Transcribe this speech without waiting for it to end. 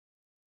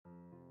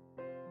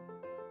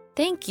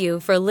Thank you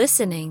for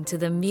listening to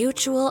the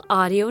Mutual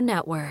Audio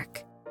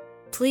Network.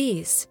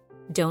 Please,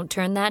 don't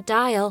turn that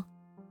dial.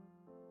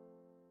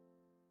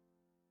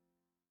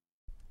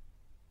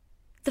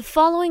 The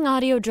following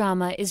audio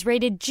drama is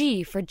rated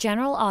G for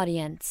general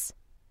audience.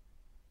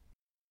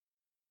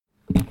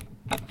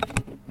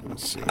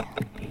 Let's see.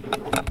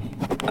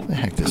 How the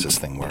heck does this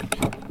thing work?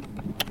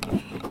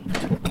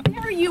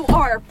 There you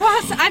are,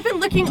 boss. I've been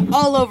looking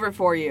all over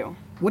for you.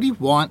 What do you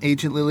want,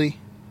 Agent Lily?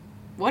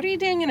 What are you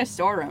doing in a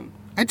storeroom?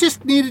 I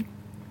just needed...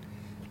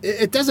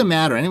 It doesn't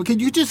matter. Anyway,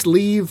 could you just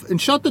leave and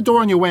shut the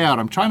door on your way out?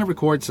 I'm trying to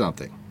record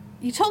something.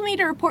 You told me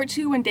to report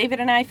to you when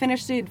David and I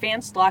finished the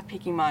advanced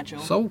lockpicking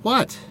module. So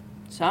what?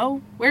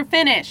 So, we're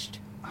finished.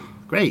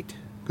 Great.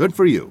 Good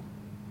for you.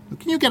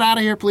 Can you get out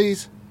of here,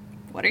 please?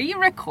 What are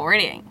you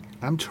recording?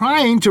 I'm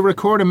trying to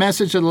record a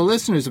message to the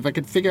listeners if I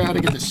could figure out how to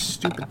get this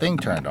stupid thing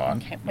turned on.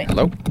 Okay, wait.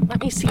 Hello? Let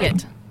me see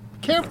it.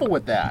 Careful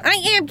with that. I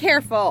am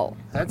careful.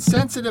 That's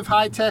sensitive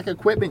high-tech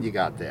equipment you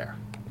got there.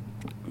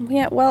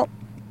 Yeah, well,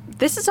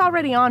 this is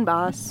already on,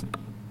 boss.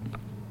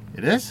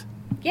 It is?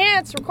 Yeah,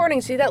 it's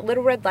recording. See that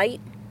little red light?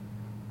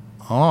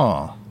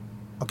 Oh.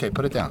 Okay,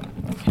 put it down.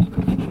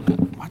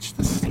 Watch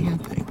the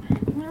stand thing.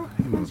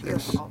 Move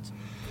this.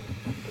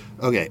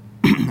 Okay.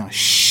 Now,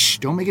 shh.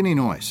 Don't make any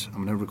noise.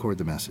 I'm going to record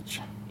the message.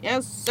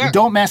 Yes, sir. And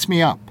don't mess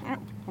me up.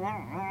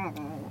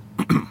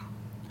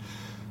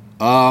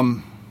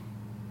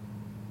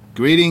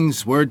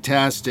 Greetings,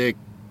 Wordtastic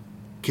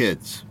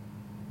kids.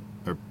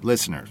 Or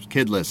listeners.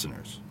 Kid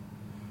listeners.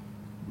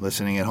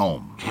 Listening at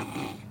home.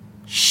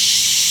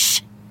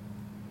 Shh.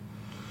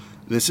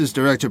 This is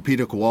Director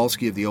Peter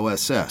Kowalski of the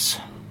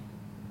OSS.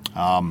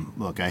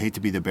 Look, I hate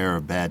to be the bearer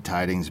of bad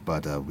tidings,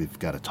 but we've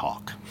got to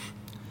talk.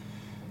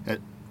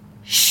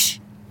 Shh.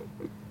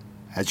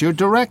 As your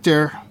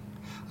director,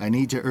 I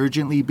need to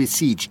urgently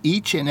beseech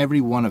each and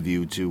every one of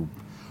you to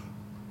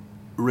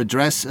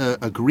redress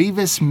a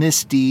grievous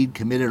misdeed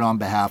committed on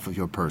behalf of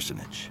your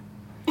personage.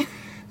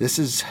 This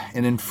is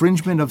an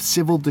infringement of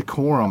civil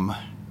decorum.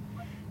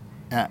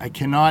 I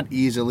cannot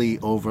easily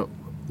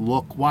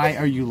overlook. Why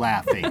are you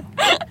laughing?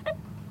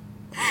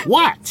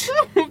 What?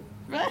 It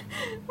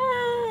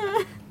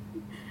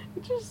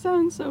just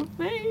sounds so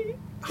fake.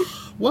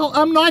 Well,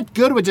 I'm not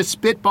good with just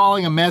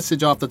spitballing a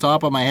message off the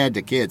top of my head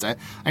to kids.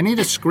 I need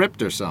a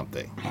script or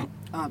something.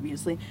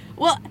 Obviously.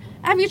 Well,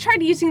 have you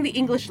tried using the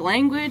English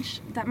language?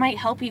 That might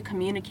help you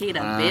communicate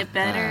a bit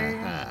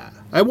better.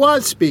 I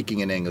was speaking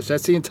in English.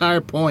 That's the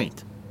entire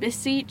point.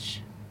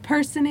 Beseech,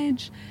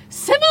 personage,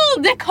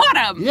 civil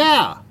decorum.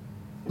 Yeah.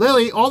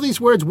 Lily, all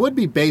these words would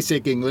be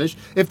basic English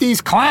if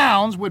these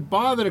clowns would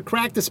bother to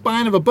crack the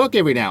spine of a book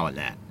every now and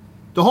then.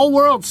 The whole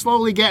world's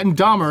slowly getting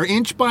dumber,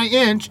 inch by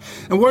inch,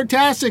 and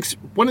Wordtastic's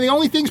one of the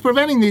only things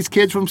preventing these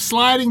kids from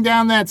sliding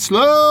down that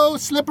slow,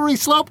 slippery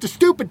slope to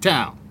Stupid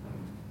Town.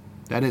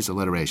 That is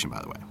alliteration,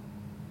 by the way.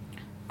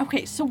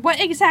 Okay, so what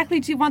exactly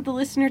do you want the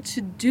listener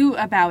to do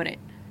about it?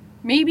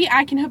 Maybe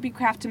I can help you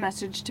craft a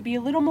message to be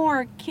a little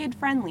more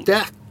kid-friendly.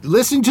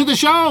 Listen to the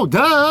show,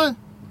 duh!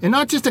 And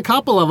not just a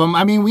couple of them.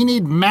 I mean, we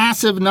need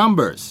massive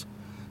numbers.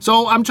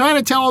 So I'm trying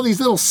to tell all these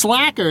little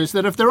slackers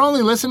that if they're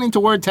only listening to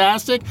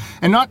Wordtastic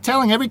and not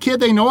telling every kid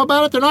they know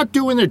about it, they're not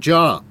doing their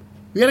job.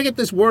 We gotta get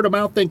this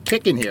word-of-mouth thing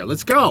kicking here.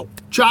 Let's go.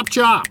 Chop,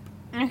 chop.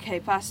 Okay,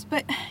 boss,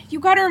 but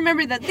you gotta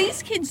remember that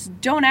these kids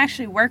don't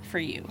actually work for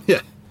you. Yeah,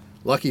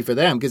 lucky for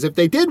them, because if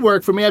they did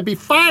work for me, I'd be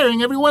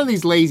firing every one of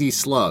these lazy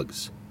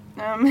slugs.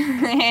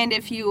 And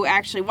if you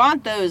actually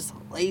want those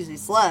lazy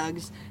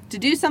slugs to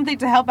do something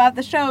to help out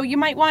the show, you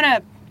might want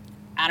to,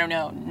 I don't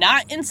know,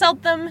 not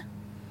insult them?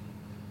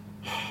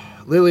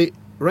 Lily,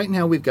 right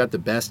now we've got the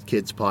best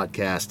kids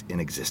podcast in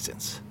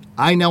existence.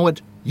 I know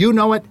it, you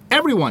know it,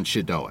 everyone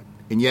should know it.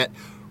 And yet,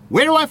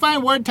 where do I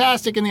find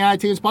Wordtastic in the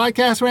iTunes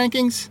podcast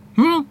rankings?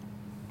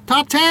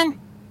 Top 10?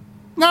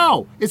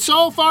 No, it's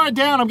so far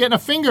down I'm getting a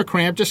finger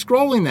cramp just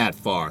scrolling that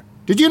far.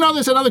 Did you know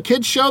there's another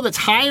kids show that's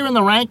higher in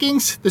the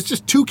rankings? There's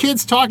just two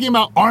kids talking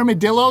about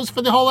armadillos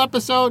for the whole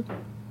episode.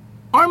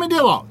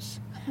 Armadillos.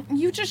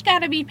 You just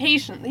gotta be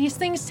patient. These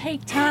things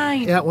take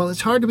time. Yeah, well,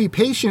 it's hard to be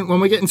patient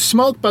when we're getting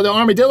smoked by the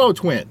Armadillo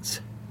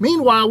twins.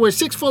 Meanwhile, we're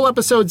 6 full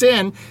episodes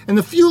in, and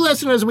the few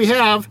listeners we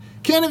have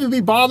can't even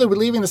be bothered with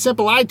leaving a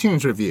simple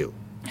iTunes review.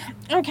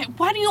 Okay,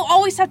 why do you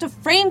always have to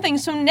frame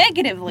things so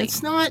negatively?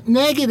 It's not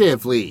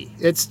negatively.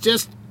 It's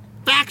just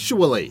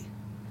factually.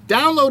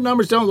 Download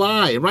numbers don't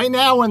lie. Right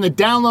now, we're in the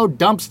download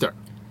dumpster.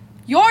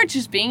 You're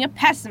just being a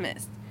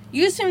pessimist.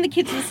 You assume the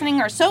kids listening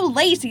are so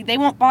lazy they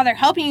won't bother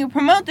helping you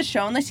promote the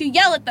show unless you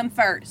yell at them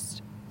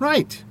first.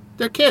 Right.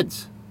 They're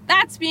kids.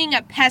 That's being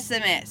a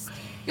pessimist.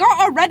 You're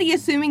already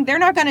assuming they're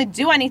not going to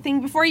do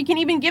anything before you can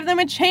even give them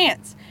a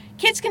chance.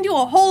 Kids can do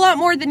a whole lot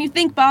more than you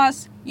think,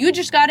 boss. You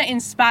just got to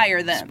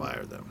inspire them.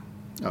 Inspire them.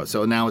 Oh,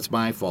 so now it's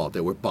my fault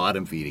that we're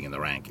bottom feeding in the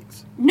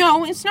rankings.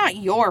 No, it's not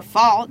your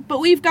fault, but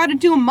we've got to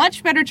do a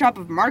much better job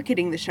of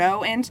marketing the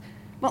show, and,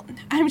 well,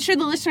 I'm sure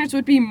the listeners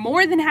would be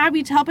more than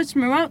happy to help us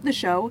promote the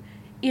show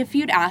if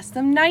you'd ask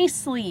them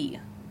nicely.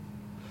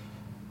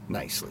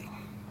 Nicely.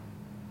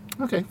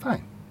 Okay,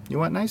 fine. You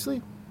want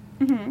nicely?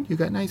 You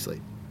got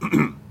nicely.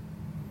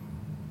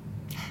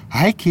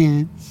 Hi,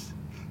 kids.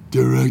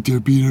 Director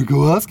Peter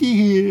Kowalski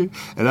here,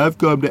 and I've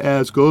come to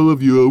ask all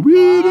of you a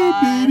little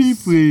bitty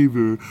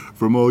favor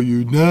from all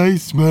you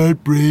nice,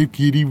 smart, brave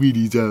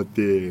kitty-witties out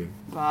there.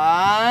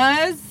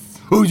 Boss?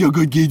 Who's a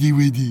good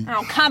kitty-witty?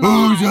 Oh, come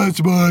on. Who's a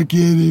smart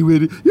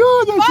kitty-witty?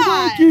 You're the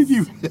smart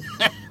kitty-witty.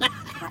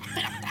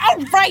 All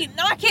right,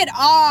 knock it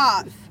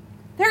off.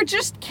 They're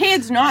just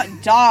kids, not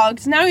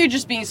dogs. Now you're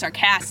just being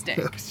sarcastic.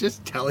 I was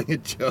just telling a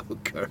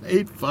joke, all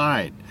right?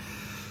 Fine.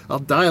 I'll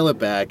dial it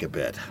back a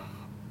bit.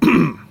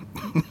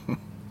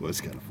 Was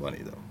kind of funny,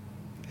 though.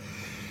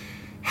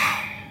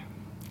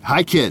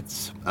 Hi,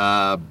 kids.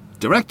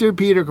 Director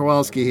Peter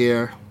Kowalski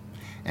here,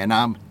 and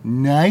I'm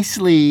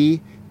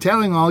nicely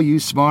telling all you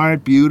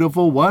smart,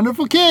 beautiful,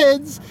 wonderful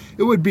kids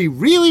it would be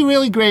really,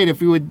 really great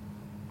if you would,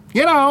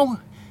 get off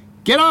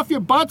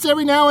your butts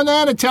every now and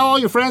then and tell all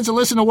your friends to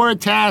listen to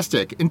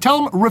Wordtastic. And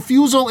tell them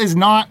refusal is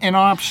not an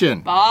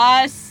option.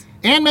 Boss?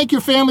 And make your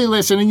family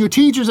listen and your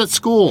teachers at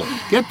school.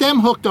 Get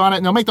them hooked on it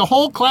and they'll make the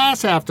whole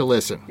class have to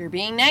listen. You're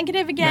being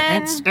negative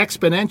again. It's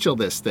exponential,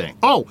 this thing.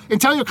 Oh, and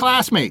tell your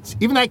classmates,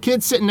 even that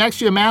kid sitting next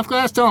to you in math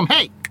class, tell them,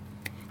 hey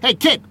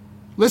kid,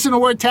 listen to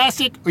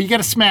Wordtastic or you get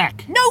a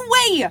smack. No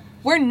way!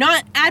 We're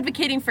not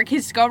advocating for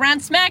kids to go around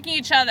smacking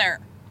each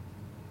other.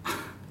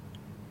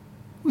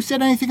 Who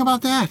said anything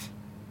about that?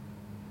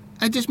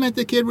 I just meant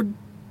the kid would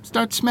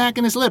start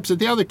smacking his lips at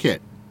the other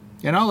kid.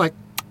 Like...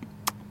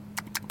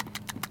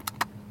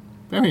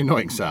 Very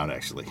annoying sound,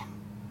 actually.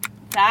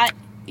 That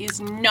is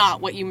not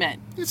what you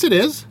meant. Yes, it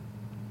is.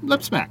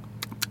 Lip smack.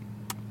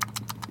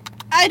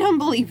 I don't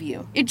believe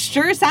you. It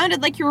sure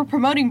sounded like you were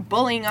promoting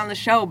bullying on the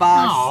show,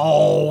 boss.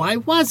 No, I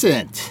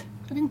wasn't.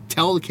 I didn't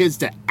tell the kids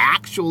to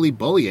actually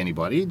bully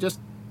anybody. Just,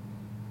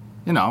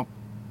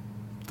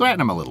 threaten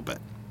them a little bit.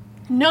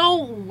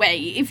 No way.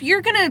 If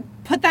you're gonna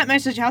put that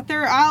message out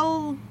there,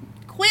 I'll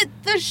quit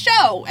the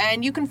show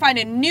and you can find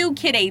a new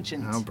kid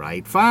agent. All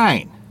right,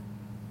 fine.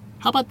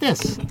 How about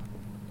this?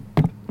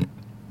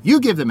 You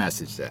give the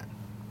message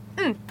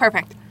then.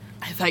 Perfect.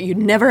 I thought you'd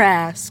never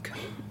ask.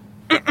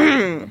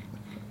 Hi,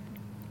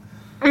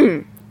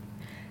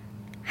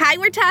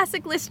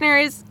 Wordtastic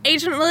listeners.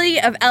 Agent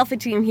Lily of Alpha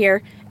Team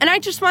here, and I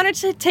just wanted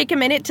to take a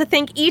minute to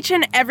thank each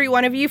and every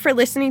one of you for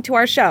listening to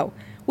our show.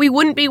 We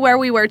wouldn't be where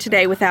we were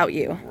today without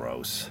you.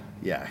 Gross.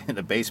 Yeah, in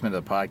the basement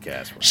of the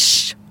podcast.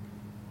 Shh!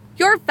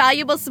 Your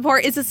valuable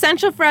support is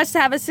essential for us to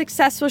have a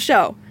successful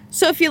show.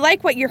 So if you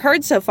like what you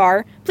heard so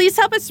far, please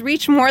help us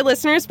reach more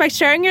listeners by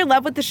sharing your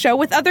love with the show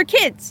with other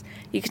kids.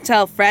 You can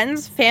tell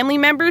friends, family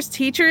members,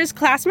 teachers,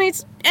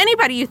 classmates,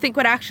 anybody you think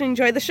would actually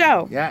enjoy the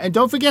show. Yeah, and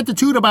don't forget to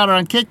toot about it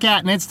on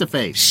KitKat and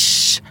InstaFace.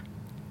 Shh!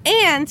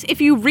 And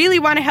if you really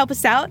want to help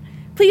us out,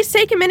 please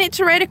take a minute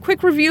to write a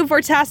quick review of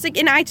Wordtastic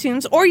in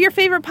iTunes or your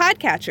favorite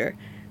podcatcher.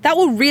 That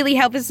will really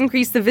help us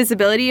increase the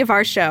visibility of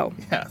our show.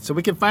 Yeah, so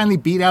we can finally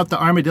beat out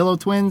the Armadillo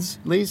twins,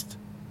 at least.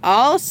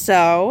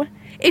 Also...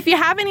 if you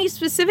have any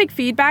specific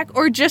feedback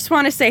or just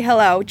want to say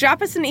hello,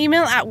 drop us an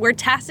email at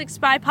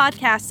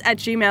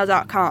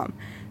wordtasticspypodcast@gmail.com.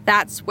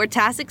 That's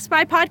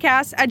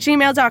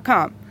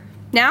wordtasticspypodcast@gmail.com.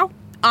 Now,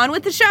 on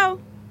with the show.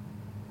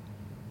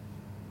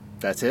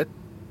 That's it?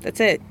 That's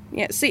it.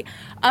 Yeah, see,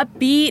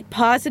 upbeat,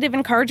 positive,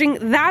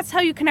 encouraging, that's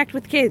how you connect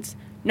with kids.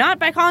 Not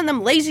by calling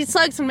them lazy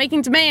slugs and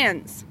making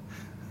demands.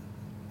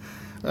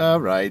 All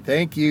right,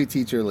 thank you,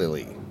 Teacher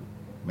Lily.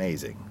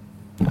 Amazing.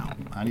 Now,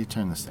 how do you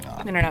turn this thing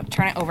off? No.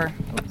 Turn it over.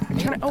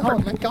 Turn it over.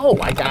 Let go.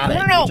 I got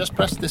it. No. Just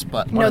press this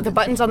button. No, the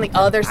button's on the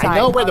other side. I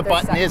know where the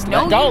button is.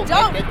 No, Let go. you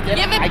don't. Give it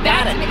I back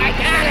got it. to me. I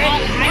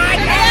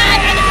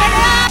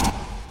got it.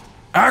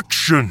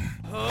 Action!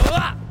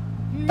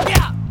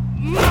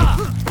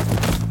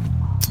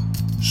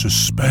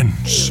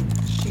 Suspense.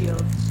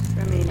 Shields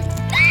remaining.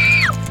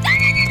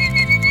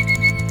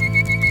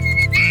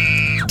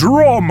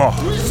 Drama.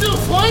 We shall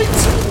fight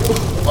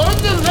on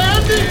the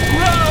landing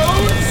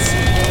grounds.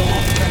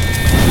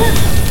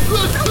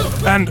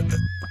 And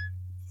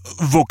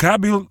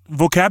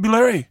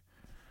vocabulary?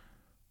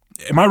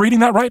 Am I reading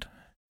that right?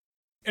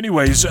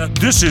 Anyways,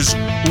 this is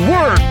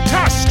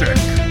Wordtastic.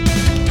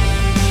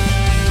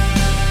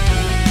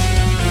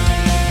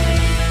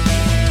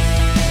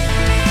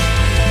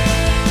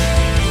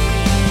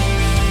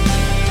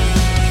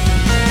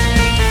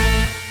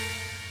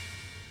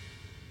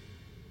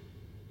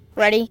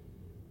 Ready?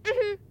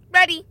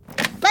 Ready.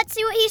 Let's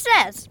see what he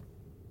says.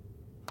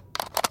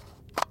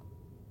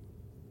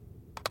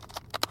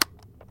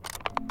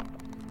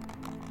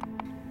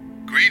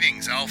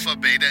 Greetings, Alpha,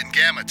 Beta, and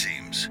Gamma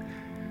teams.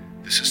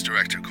 This is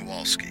Director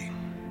Kowalski.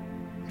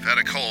 I've had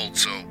a cold,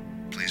 so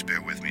please bear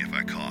with me if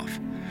I cough.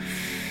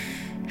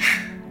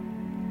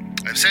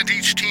 I've sent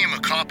each team a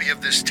copy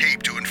of this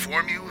tape to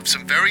inform you of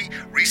some very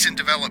recent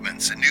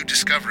developments and new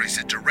discoveries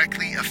that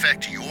directly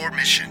affect your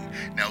mission.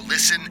 Now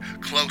listen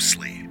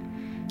closely.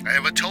 I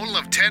have a total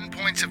of 10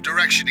 points of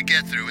direction to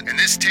get through, and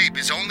this tape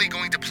is only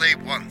going to play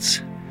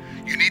once.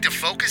 You need to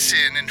focus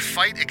in and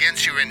fight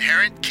against your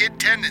inherent kid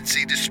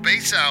tendency to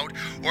space out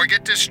or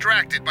get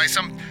distracted by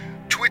some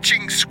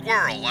twitching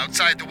squirrel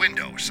outside the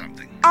window or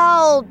something.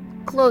 I'll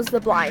close the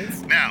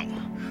blinds. Now,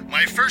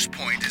 my first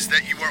point is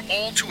that you are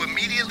all to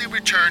immediately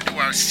return to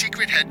our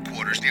secret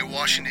headquarters near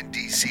Washington,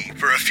 D.C.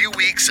 for a few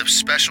weeks of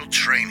special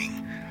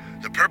training.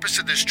 The purpose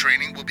of this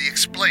training will be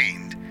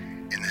explained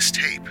in this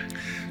tape.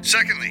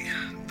 Secondly,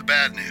 the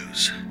bad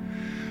news.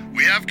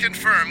 We have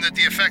confirmed that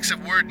the effects of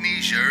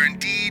wordnesia are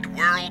indeed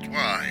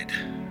worldwide.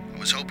 I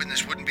was hoping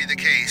this wouldn't be the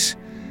case,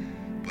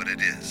 but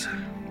it is.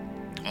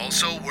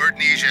 Also,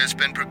 wordnesia has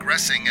been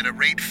progressing at a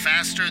rate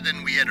faster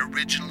than we had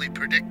originally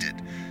predicted.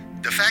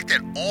 The fact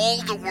that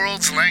all the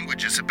world's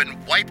languages have been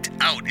wiped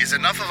out is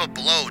enough of a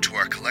blow to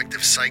our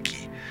collective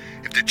psyche.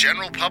 If the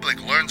general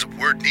public learns of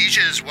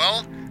wordnesia as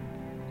well,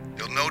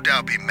 there'll no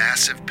doubt be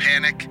massive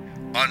panic,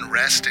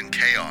 unrest, and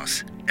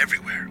chaos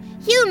everywhere.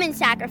 Human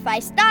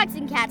sacrifice, dogs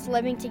and cats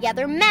living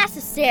together, mass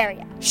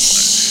hysteria.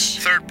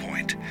 Third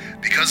point,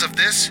 because of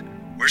this,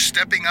 we're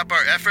stepping up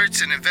our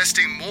efforts and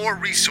investing more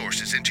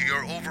resources into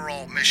your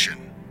overall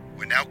mission.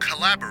 We're now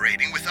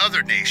collaborating with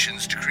other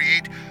nations to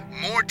create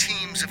more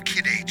teams of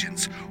kid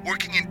agents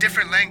working in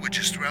different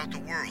languages throughout the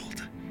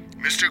world.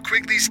 Mr.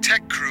 Quigley's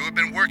tech crew have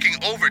been working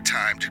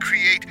overtime to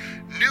create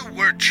new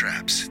word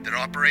traps that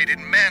operate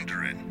in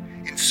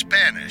Mandarin, in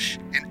Spanish,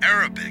 in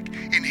Arabic,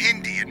 in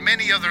Hindi, and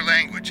many other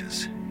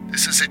languages.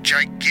 This is a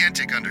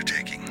gigantic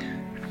undertaking.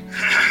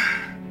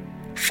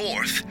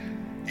 Fourth,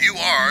 you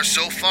are,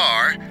 so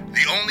far,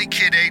 the only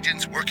kid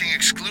agents working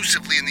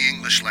exclusively in the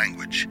English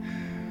language.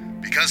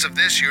 Because of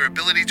this, your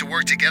ability to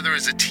work together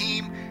as a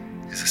team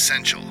is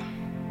essential.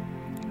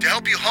 To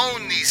help you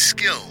hone these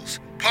skills,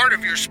 part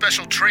of your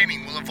special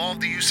training will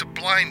involve the use of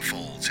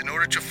blindfolds in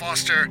order to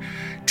foster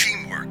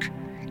teamwork,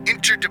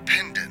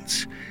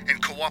 interdependence,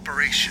 and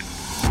cooperation.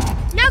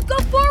 Now go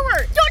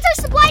forward! Don't touch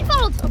the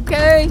blindfolds!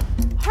 Okay.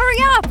 Hurry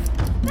up!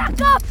 Back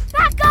up!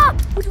 Back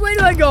up! Which way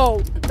do I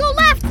go? Go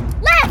left!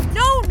 Left!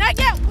 No, not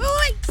yet!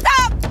 Wait,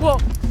 stop! Whoa,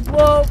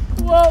 whoa,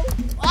 whoa.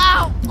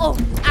 Ow! Oh,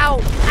 ow,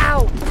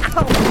 ow,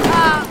 ow,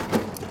 ah!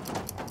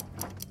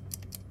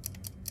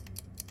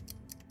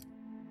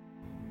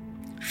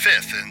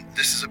 Fifth, and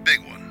this is a big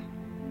one,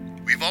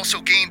 we've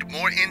also gained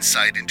more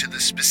insight into the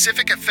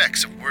specific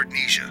effects of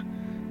wordnesia.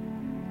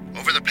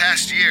 Over the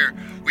past year,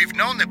 we've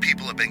known that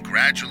people have been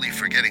gradually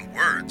forgetting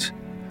words,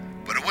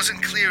 but it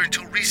wasn't clear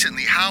until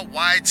recently how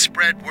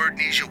widespread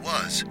wordnesia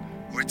was,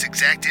 or its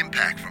exact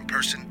impact from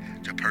person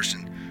to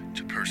person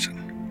to person.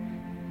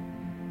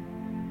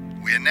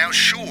 We are now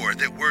sure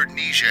that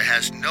wordnesia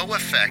has no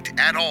effect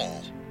at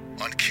all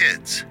on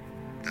kids.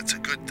 That's a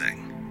good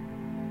thing.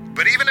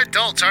 But even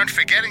adults aren't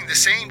forgetting the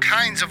same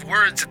kinds of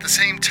words at the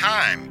same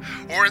time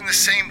or in the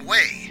same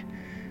way.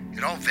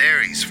 It all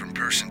varies from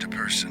person to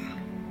person.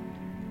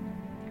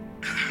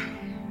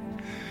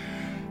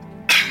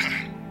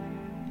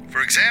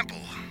 For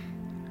example,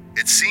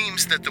 it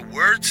seems that the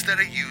words that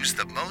are used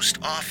the most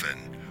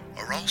often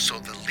are also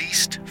the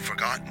least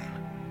forgotten.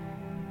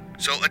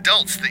 So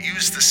adults that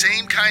use the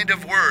same kind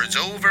of words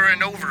over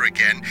and over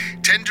again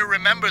tend to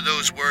remember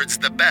those words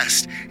the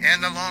best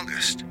and the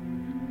longest.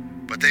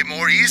 But they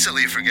more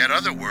easily forget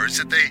other words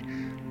that they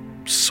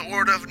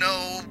sort of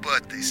know,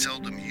 but they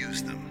seldom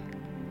use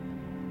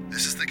them.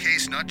 This is the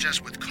case not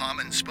just with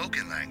common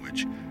spoken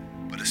language,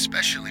 but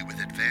especially with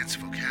advanced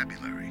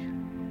vocabulary.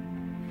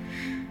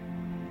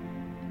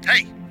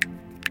 Hey!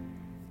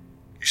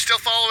 You still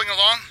following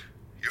along?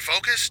 You're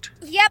focused?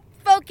 Yep,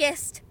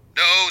 focused.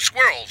 No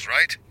squirrels,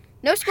 right?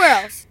 No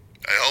squirrels.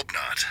 I hope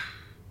not.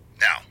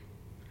 Now,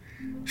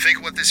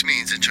 think what this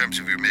means in terms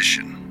of your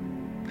mission.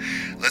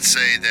 Let's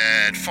say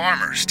that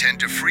farmers tend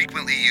to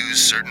frequently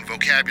use certain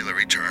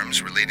vocabulary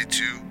terms related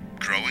to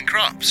growing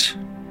crops.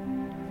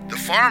 The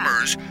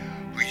farmers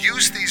who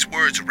use these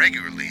words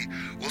regularly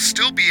will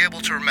still be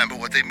able to remember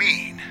what they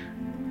mean.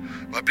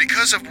 But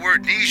because of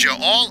wordnesia,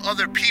 all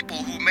other people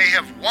who may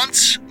have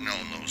once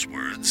known those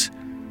words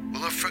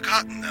will have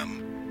forgotten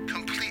them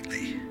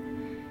completely.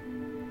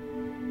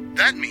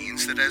 That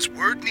means that as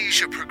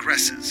wordnesia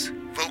progresses,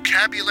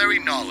 vocabulary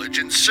knowledge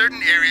in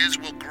certain areas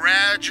will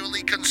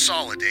gradually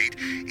consolidate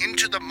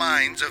into the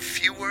minds of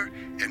fewer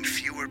and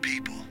fewer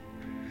people.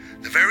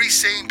 The very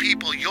same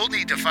people you'll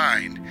need to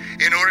find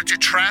in order to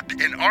trap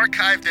and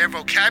archive their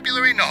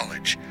vocabulary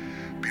knowledge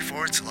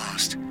before it's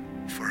lost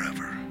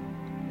forever.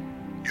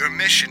 Your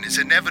mission is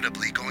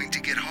inevitably going to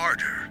get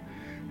harder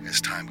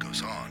as time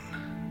goes on.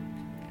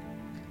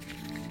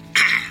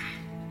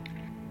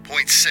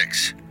 Point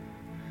 6.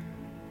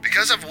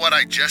 Because of what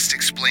I just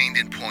explained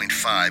in point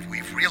 5,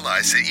 we've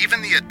realized that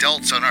even the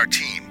adults on our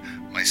team,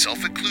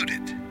 myself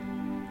included,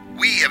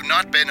 we have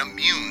not been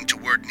immune to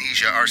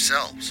wordnesia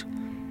ourselves.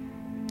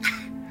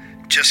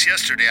 Just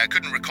yesterday, I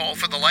couldn't recall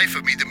for the life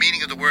of me the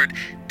meaning of the word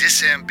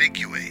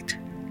disambiguate.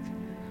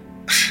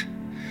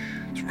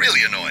 It's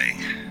really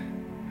annoying.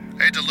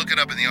 I had to look it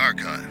up in the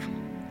archive.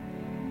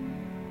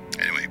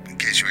 Anyway, in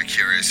case you were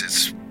curious,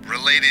 it's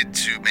related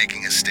to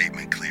making a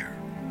statement clear.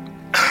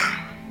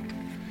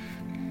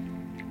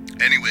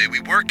 Anyway, we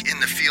work in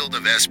the field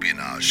of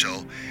espionage,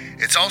 so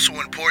It's also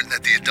important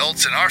that the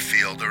adults in our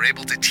field are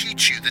able to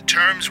teach you the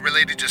terms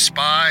related to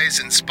spies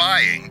and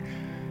spying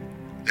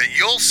that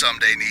you'll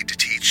someday need to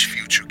teach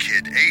future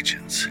kid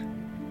agents.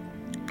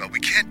 But we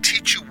can't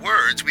teach you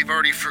words we've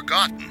already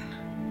forgotten.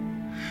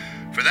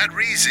 For that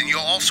reason,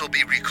 you'll also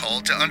be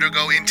recalled to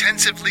undergo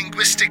intensive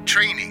linguistic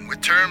training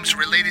with terms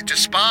related to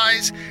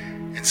spies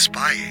and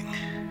spying.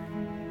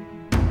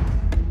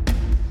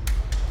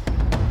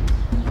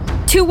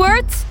 2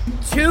 words?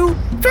 2.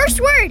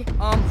 First word.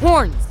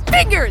 Horns.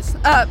 Fingers.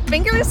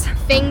 Fingers?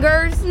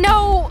 Fingers.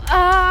 No,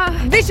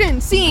 vision,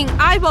 seeing,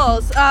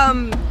 eyeballs,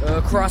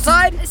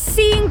 Cross-eyed.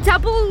 Seeing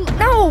double?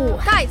 No.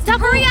 Guys,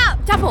 hurry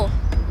up. Double.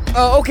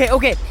 Oh,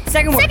 okay.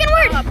 Second word. Second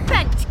word.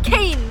 Bent,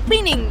 cane,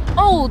 leaning,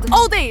 old.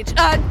 old age,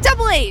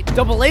 double age.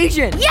 Double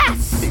Asian.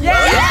 Yes.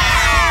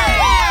 Yeah.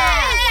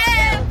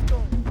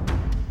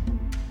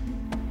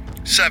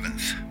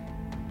 7th,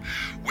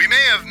 we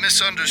may have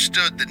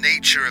misunderstood the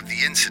nature of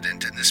the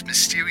incident and this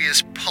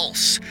mysterious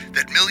pulse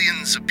that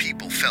millions of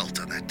people felt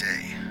on that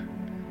day.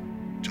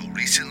 Till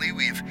recently,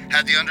 we've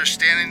had the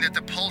understanding that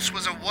the pulse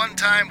was a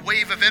one-time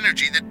wave of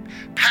energy that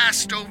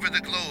passed over the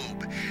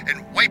globe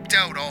and wiped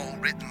out all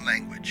written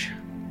language.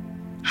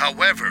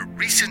 However,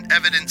 recent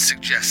evidence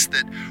suggests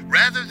that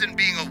rather than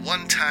being a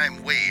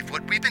one-time wave,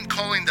 what we've been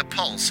calling the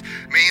pulse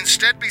may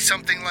instead be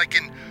something like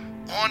an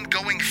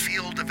ongoing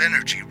field of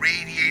energy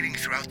radiating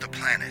throughout the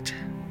planet.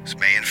 This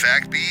may in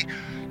fact be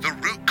the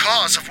root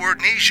cause of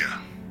wordnesia.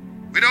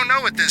 We don't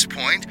know at this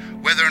point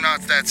whether or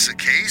not that's the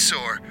case,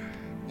 or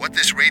what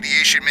this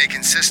radiation may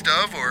consist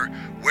of, or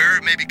where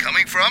it may be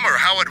coming from, or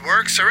how it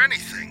works, or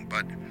anything.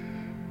 But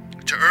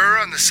to err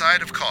on the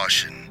side of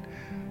caution,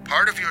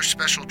 part of your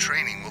special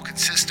training will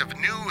consist of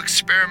new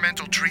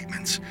experimental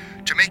treatments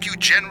to make you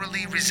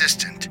generally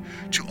resistant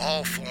to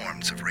all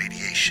forms of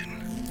radiation.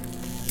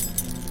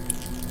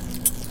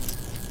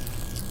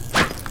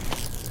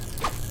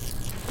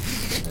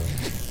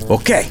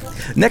 Okay,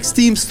 next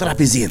team strap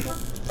is in.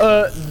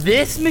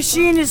 This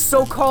machine is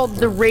so-called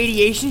the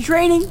radiation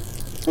training?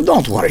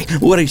 Don't worry,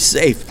 we're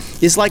safe.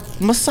 It's like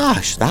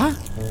massage, huh?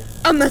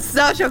 A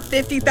massage of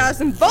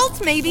 50,000 volts,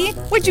 maybe?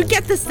 Where'd you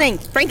get this thing?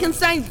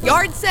 Frankenstein's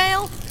yard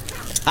sale?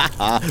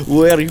 Haha,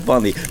 very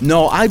funny.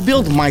 No, I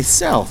built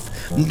myself.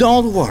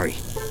 Don't worry,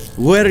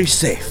 very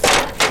safe.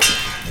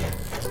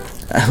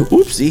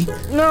 Oopsie.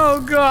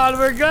 Oh God,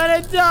 we're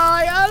gonna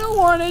die. I don't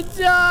want to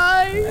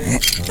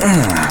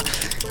die.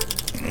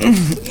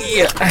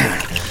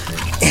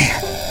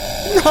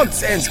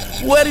 Nonsense,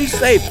 very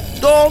safe.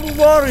 Don't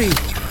worry.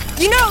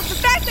 You know, the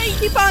fact that you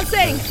keep on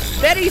saying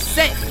very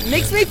safe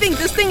makes me think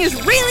this thing is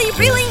really,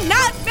 really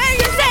not very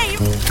safe.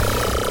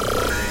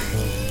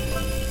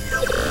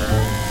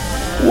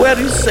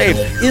 Very safe.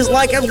 It's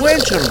like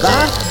adventure,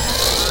 huh?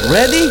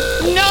 Ready?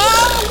 No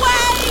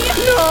way!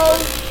 No.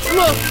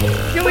 Look,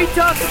 can we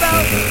talk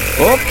about...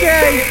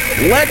 Okay,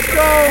 let's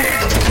go.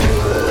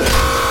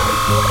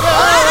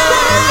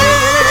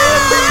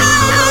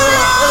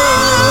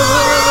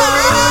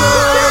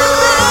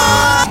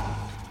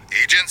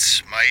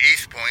 Agents, my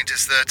 8th point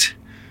is that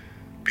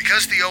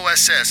because the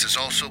OSS is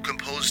also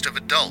composed of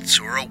adults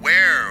who are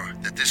aware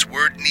that this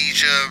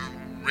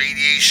wordnesia,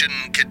 radiation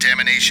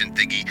contamination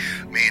thingy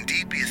may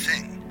indeed be a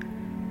thing,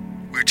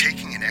 we're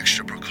taking an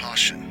extra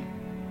precaution.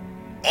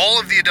 All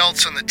of the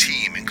adults on the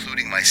team,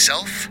 including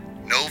myself,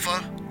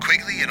 Nova,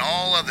 Quigley, and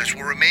all others,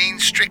 will remain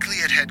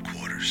strictly at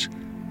headquarters,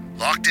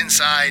 locked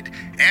inside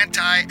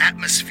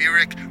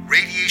anti-atmospheric,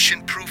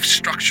 radiation-proof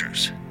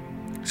structures.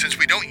 Since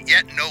we don't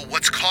yet know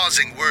what's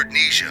causing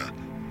wordnesia,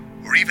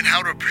 or even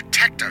how to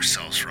protect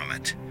ourselves from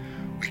it,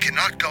 we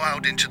cannot go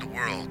out into the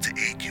world to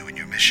aid you in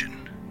your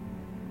mission.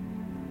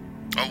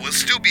 Oh, we'll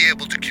still be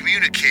able to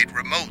communicate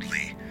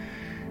remotely,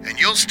 and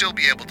you'll still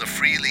be able to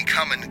freely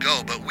come and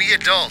go, but we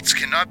adults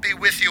cannot be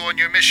with you on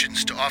your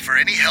missions to offer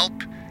any help,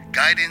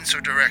 guidance,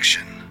 or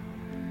direction.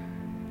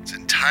 It's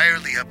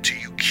entirely up to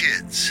you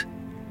kids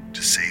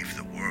to save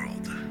the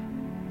world.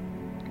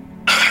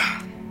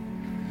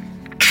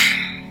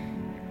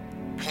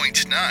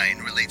 Point 9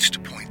 relates to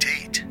point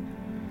 8.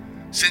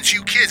 Since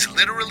you kids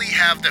literally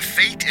have the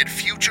fate and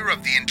future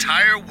of the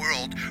entire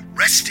world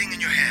resting in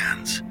your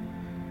hands,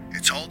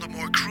 it's all the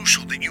more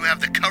crucial that you have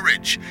the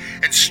courage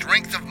and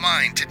strength of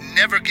mind to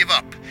never give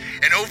up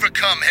and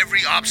overcome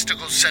every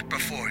obstacle set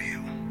before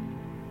you.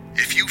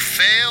 If you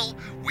fail,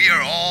 we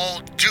are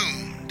all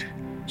doomed,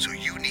 so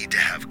you need to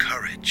have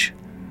courage.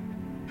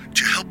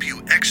 To help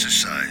you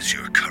exercise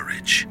your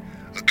courage,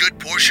 a good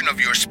portion of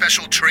your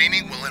special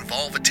training will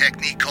involve a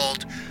technique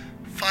called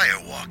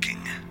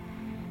firewalking,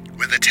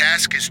 where the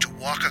task is to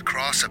walk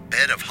across a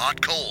bed of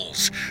hot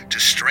coals to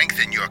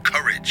strengthen your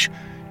courage,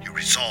 your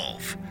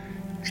resolve,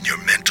 and your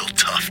mental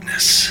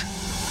toughness.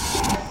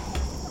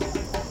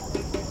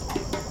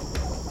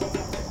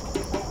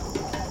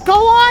 Go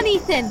on,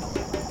 Ethan.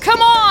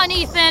 Come on,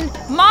 Ethan.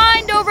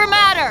 Mind over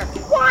matter.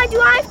 Why do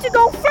I have to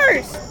go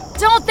first?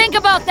 Don't think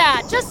about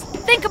that. Just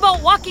think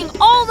about walking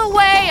all the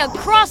way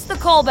across the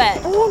coal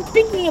bed. Oh, I'm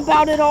thinking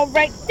about it all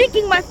right.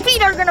 Thinking my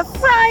feet are gonna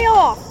fry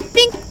off.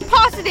 Think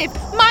positive.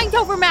 Mind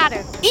over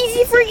matter.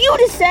 Easy for you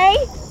to say.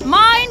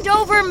 Mind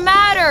over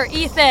matter,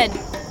 Ethan.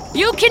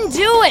 You can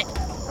do it.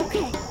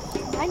 Okay.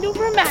 Mind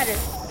over matter.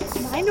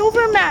 Mind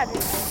over matter.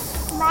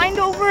 Mind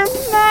over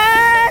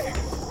matter.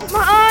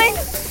 Mind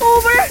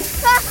over...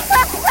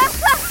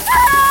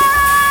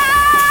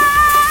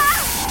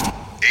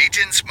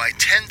 Agents, my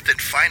 10th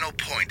and final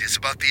point is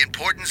about the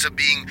importance of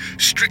being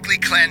strictly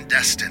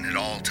clandestine at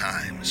all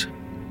times.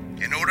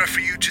 In order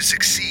for you to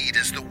succeed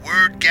as the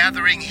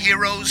word-gathering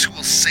heroes who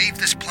will save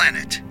this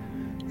planet,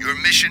 your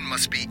mission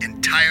must be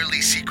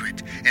entirely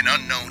secret and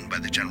unknown by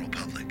the general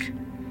public.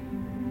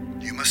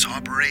 You must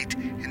operate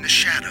in the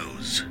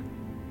shadows.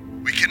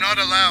 We cannot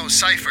allow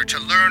Cypher to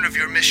learn of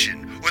your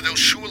mission, or they'll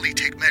surely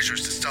take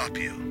measures to stop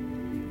you.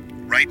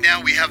 Right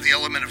now we have the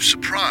element of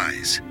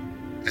surprise,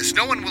 as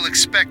no one will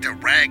expect a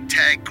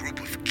ragtag group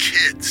of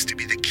kids to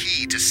be the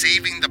key to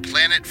saving the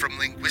planet from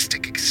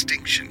linguistic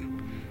extinction.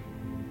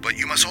 But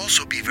you must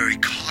also be very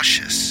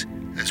cautious,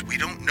 as we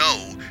don't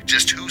know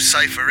just who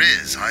Cypher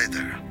is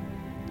either.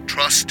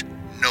 Trust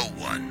no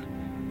one.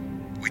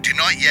 We do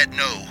not yet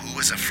know who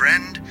is a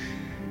friend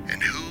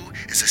and who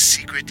is a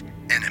secret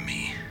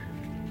enemy.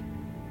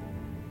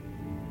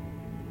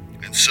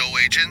 And so,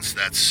 agents,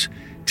 that's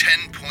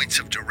 10 points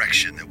of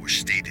direction that were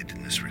stated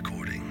in this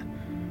recording.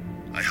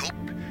 I hope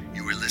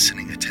you were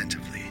listening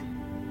attentively.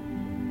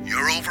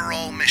 Your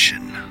overall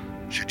mission,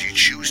 should you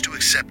choose to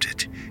accept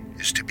it,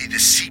 is to be the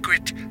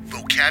secret,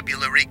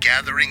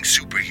 vocabulary-gathering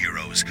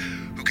superheroes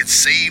who can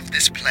save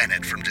this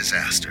planet from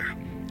disaster,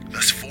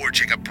 thus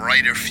forging a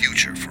brighter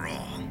future for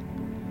all.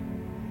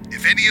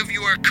 If any of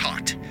you are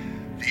caught,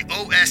 the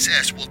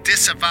OSS will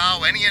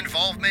disavow any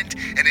involvement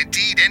and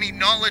indeed any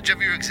knowledge of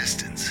your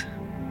existence.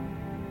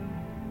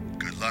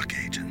 Good luck,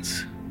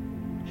 agents.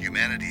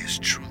 Humanity is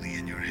truly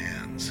in your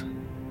hands.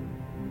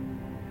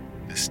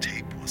 This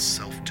tape will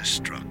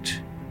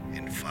self-destruct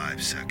in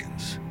 5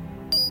 seconds.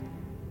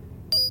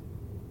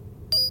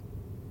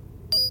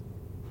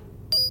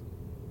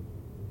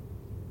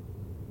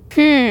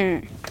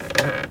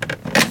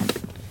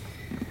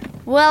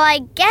 Well, I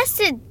guess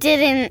it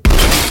didn't...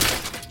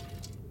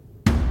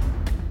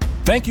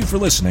 Thank you for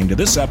listening to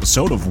this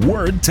episode of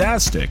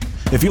Wordtastic.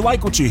 If you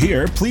like what you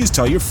hear, please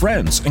tell your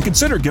friends and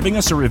consider giving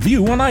us a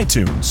review on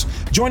iTunes.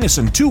 Join us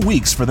in 2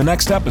 weeks for the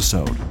next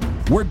episode.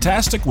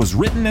 Wordtastic was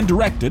written and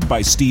directed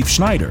by Steve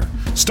Schneider.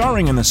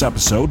 Starring in this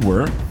episode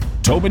were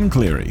Tobin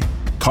Cleary,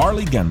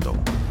 Carly Gendel,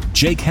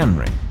 Jake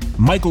Henry,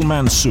 Michael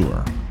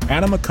Mansour,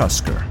 Anna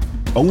McCusker,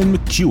 Owen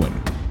McEwen,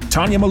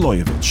 Tanya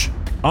Maloyevich,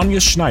 Anya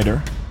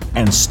Schneider,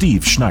 and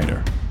Steve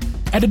Schneider.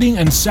 Editing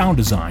and sound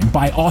design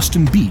by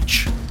Austin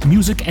Beach.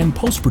 Music and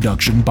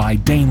post-production by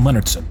Dane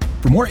Leonardson.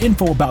 For more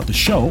info about the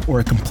show or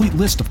a complete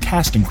list of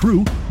cast and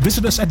crew,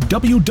 visit us at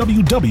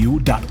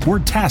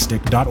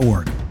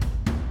www.wordtastic.org.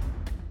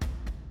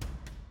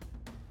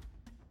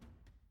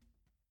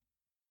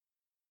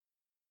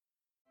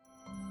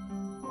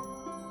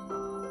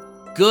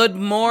 Good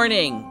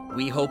morning!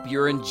 We hope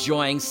you're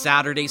enjoying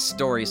Saturday's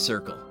Story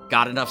Circle.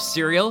 Got enough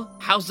cereal?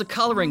 How's the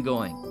coloring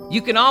going?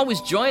 You can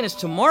always join us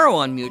tomorrow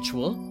on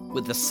Mutual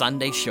with the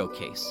Sunday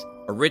Showcase.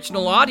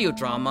 Original audio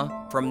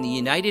drama from the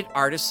United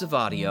Artists of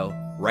Audio,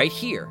 right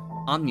here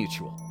on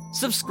Mutual.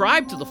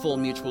 Subscribe to the full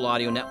Mutual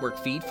Audio Network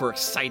feed for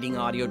exciting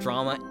audio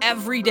drama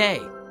every day,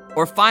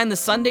 or find the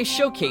Sunday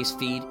Showcase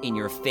feed in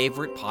your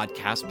favorite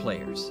podcast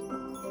players.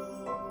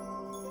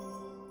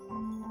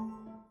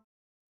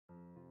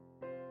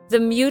 The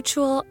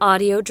Mutual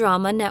Audio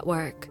Drama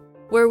Network,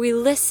 where we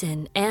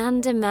listen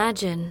and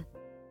imagine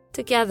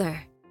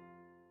together.